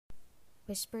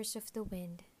Whispers of the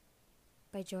Wind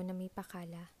by Jonah May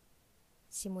Pakala.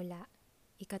 Simula,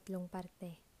 3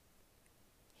 parte.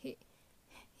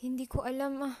 Hindi ko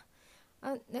alam.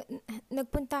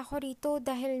 Nagpunta ako rito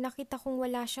dahil nakita kong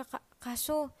wala siya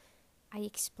kaso, I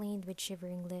explained with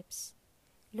shivering lips.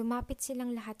 Lumapit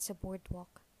silang lahat sa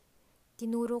boardwalk.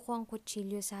 Tinuro ko ang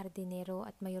kutsilyo sa hardinero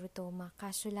at mayordomo,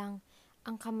 kaso lang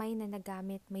ang kamay na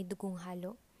nagamit may dugong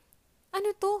halo.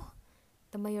 Ano to?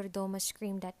 The mayordomo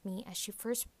screamed at me as she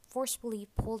first forcefully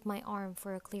pulled my arm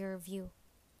for a clearer view.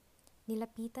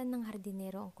 Nilapitan ng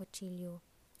hardinero ang kutsilyo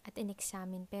at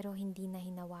ineksamin pero hindi na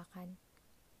hinawakan.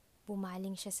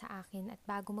 Bumaling siya sa akin at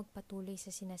bago magpatuloy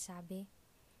sa sinasabi,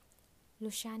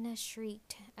 Luciana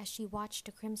shrieked as she watched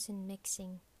the crimson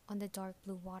mixing on the dark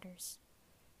blue waters.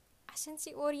 Asan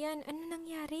si Orian? Ano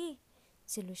nangyari?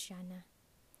 Si Luciana.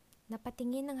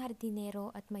 Napatingin ng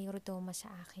hardinero at mayordomo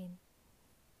sa akin.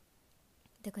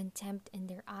 The contempt in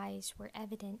their eyes were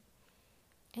evident,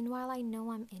 and while I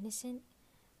know I'm innocent,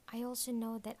 I also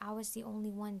know that I was the only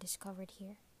one discovered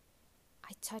here.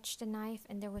 I touched the knife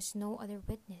and there was no other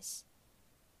witness.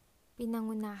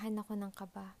 Pinangunahan ako ng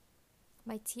kaba.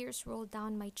 My tears rolled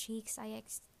down my cheeks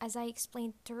as I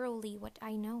explained thoroughly what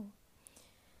I know.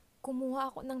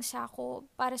 Kumuha ako ng sako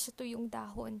para sa tuyong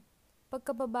dahon.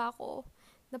 Pagkababa ko,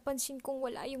 napansin kong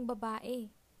wala yung babae.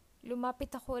 Lumapit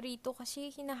ako rito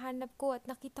kasi hinahanap ko at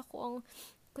nakita ko ang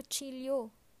kutsilyo.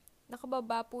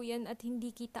 Nakababa po yan at hindi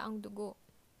kita ang dugo.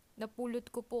 Napulot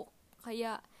ko po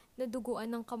kaya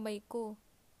naduguan ng kamay ko.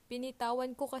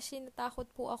 Binitawan ko kasi natakot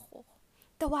po ako.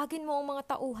 Tawagin mo ang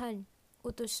mga tauhan,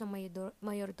 utos ng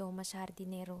mayordomo sa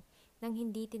hardinero nang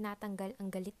hindi tinatanggal ang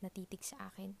galit na titig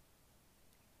sa akin.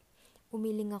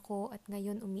 Umiling ako at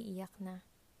ngayon umiiyak na.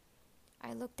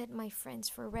 I looked at my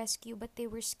friends for rescue but they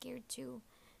were scared too.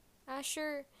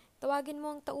 Asher, tawagin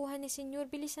mo ang tauhan ni Senyor,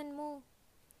 bilisan mo.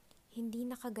 Hindi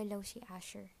nakagalaw si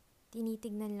Asher.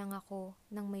 Tinitignan lang ako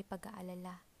ng may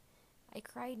pag-aalala. I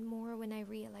cried more when I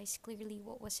realized clearly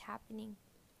what was happening.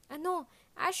 Ano?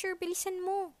 Asher, bilisan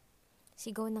mo!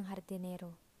 Sigaw ng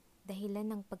hardinero, dahilan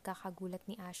ng pagkakagulat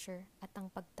ni Asher at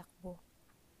ang pagtakbo.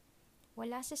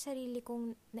 Wala sa sarili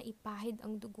kong naipahid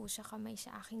ang dugo sa kamay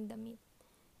sa aking damit.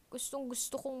 Gustong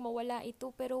gusto kong mawala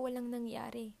ito pero walang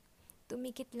nangyari.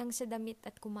 Tumikit lang sa damit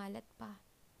at kumalat pa.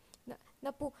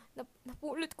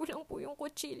 Napulot ko lang po yung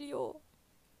kutsilyo.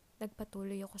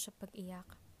 Nagpatuloy ako sa pag-iyak.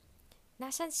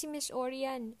 Nasaan si Miss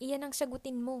Orian? Iyan ang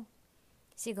sagutin mo.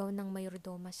 Sigaw ng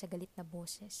mayordomo sa galit na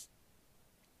boses.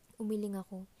 Umiling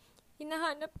ako.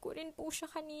 Hinahanap ko rin po siya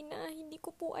kanina. Hindi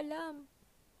ko po alam.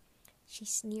 She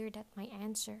sneered at my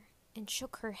answer and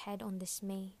shook her head on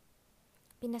dismay.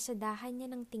 Pinasadahan niya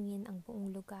ng tingin ang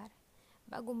buong lugar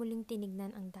bago muling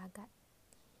tinignan ang dagat.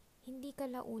 Hindi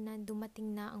kalaunan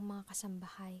dumating na ang mga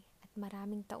kasambahay at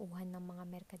maraming tauhan ng mga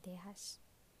merkadehas.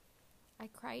 I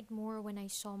cried more when I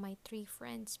saw my 3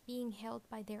 friends being held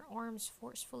by their arms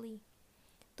forcefully.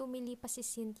 Tumili pa si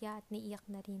Cynthia at naiyak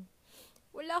na rin.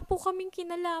 Wala po kaming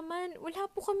kinalaman! Wala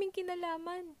po kaming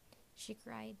kinalaman! She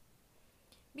cried.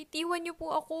 Bitiwan niyo po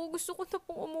ako! Gusto ko na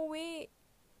pong umuwi!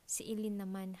 Si Eileen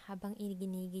naman habang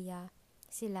iginigiya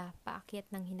sila paakyat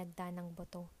ng hinagdanang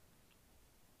boto.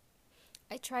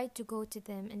 I tried to go to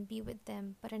them and be with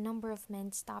them but a number of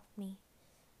men stopped me.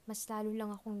 Mas lalo lang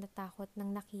akong natakot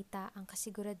nang nakita ang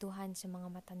kasiguraduhan sa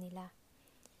mga mata nila.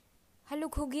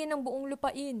 Halughugin ang buong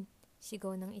lupain!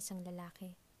 Sigaw ng isang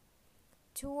lalaki.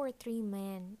 2 or 3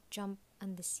 men jumped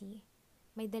on the sea.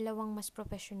 May 2 mas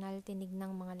profesional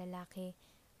tinignang mga lalaki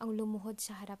ang lumuhod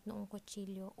sa harap noong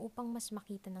kutsilyo upang mas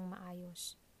makita ng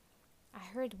maayos. I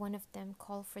heard one of them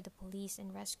call for the police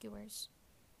and rescuers.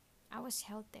 I was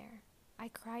held there. I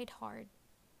cried hard.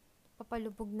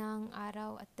 Papalubog na ang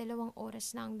araw at 2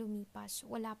 oras na ang lumipas,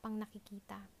 wala pang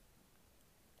nakikita.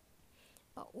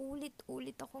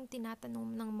 Paulit-ulit akong tinatanong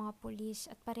ng mga pulis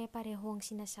at pare-pareho ang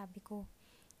sinasabi ko,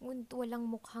 ngunit walang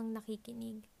mukhang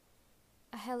nakikinig.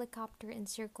 A helicopter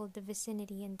encircled the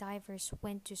vicinity and divers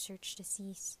went to search the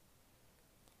seas.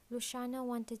 Luciana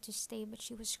wanted to stay but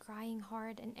she was crying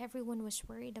hard and everyone was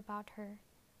worried about her.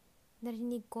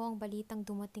 Narinig ko ang balitang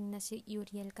dumating na si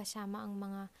Uriel kasama ang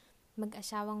mga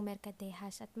mag-asawang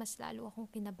merkadehas at mas lalo akong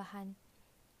kinabahan.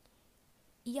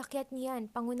 Iakyat niyan,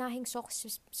 pangunahing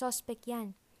suspect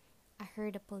yan, I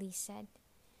heard the police said.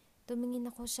 Tumingin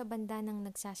ako sa banda ng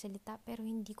nagsasalita pero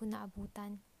hindi ko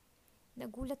naabutan.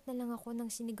 Nagulat na lang ako nang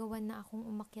sinigawan na akong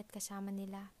umakyat kasama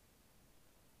nila.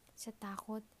 Sa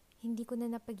takot, hindi ko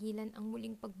na napagilan ang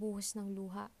muling pagbuhos ng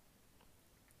luha.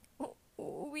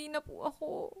 Uuwi na po ako.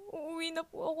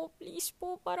 Please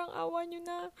po, parang awa niyo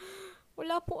na.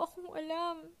 Wala po akong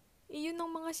alam. Iyon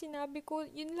ang mga sinabi ko.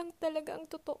 Yun lang talaga ang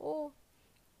totoo.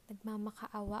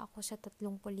 Nagmamakaawa ako sa 3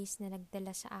 pulis na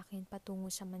nagdala sa akin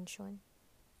patungo sa mansyon.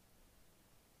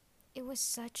 It was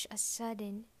such a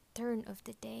sudden turn of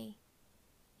the day.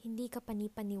 Hindi ka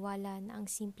panipaniwala na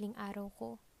ang simpleng araw ko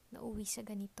na uwi sa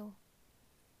ganito.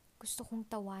 Gusto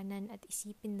kong tawanan at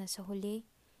isipin na sa huli,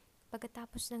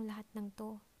 pagkatapos ng lahat ng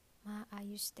to,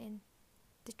 maaayos din.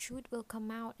 The truth will come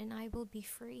out and I will be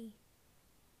free.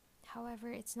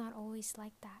 However, it's not always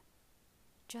like that.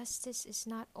 Justice is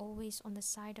not always on the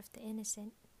side of the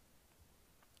innocent.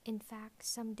 In fact,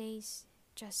 some days,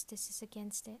 justice is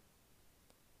against it.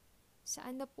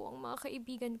 Saan na po ang mga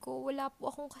kaibigan ko? Wala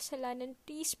po akong kasalanan.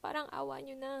 Please, parang awa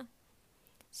nyo na.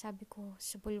 Sabi ko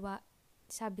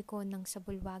nang sa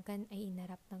bulwagan ay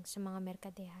inarap sa mga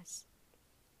merkadehas.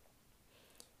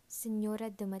 Señora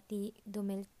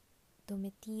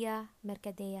Domitia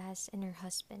Mercadejas and her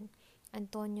husband,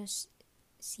 Antonio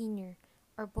Sr.,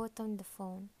 are both on the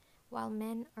phone while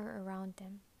men are around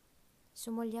them.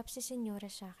 Sumulyap si Señora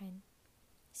sa akin.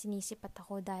 Sinisipat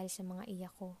ako dahil sa mga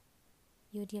iyak ko.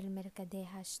 Uriel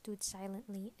Mercadejas stood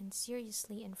silently and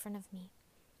seriously in front of me,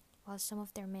 while some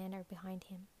of their men are behind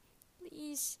him.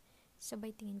 Please,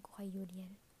 sabay tingin ko kay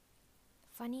Uriel.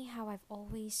 Funny how I've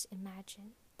always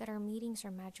imagined that our meetings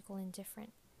are magical and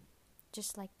different,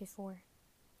 just like before.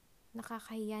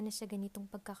 Nakakahiya na sa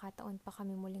ganitong pagkakataon pa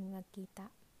kami muling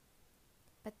nagkita.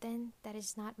 But then, that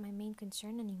is not my main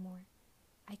concern anymore.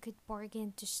 I could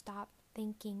bargain to stop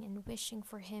thinking and wishing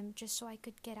for him just so I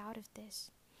could get out of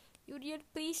this. Uriel,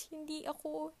 please, hindi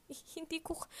ko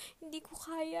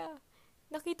kaya.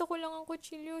 Nakita ko lang ang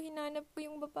kutsilyo, hinanap ko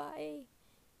yung babae.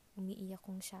 Umiiyak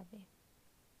kong sabi.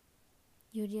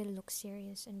 Uriel looks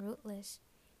serious and rootless,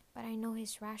 but I know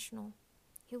he's rational.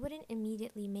 He wouldn't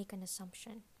immediately make an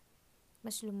assumption.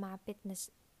 Mas lumapit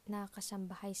na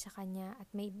kasambahay sa kanya at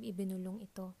may ibinulong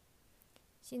ito.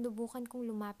 Sinubukan kong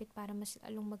lumapit para mas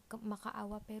lalong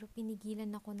makaawa pero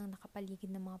pinigilan ako ng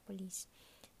nakapaligid ng mga pulis.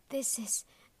 This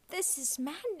is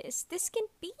madness. This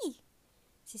can't be.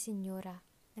 Si Senyora,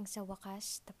 nang sa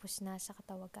wakas tapos na sa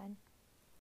katawagan.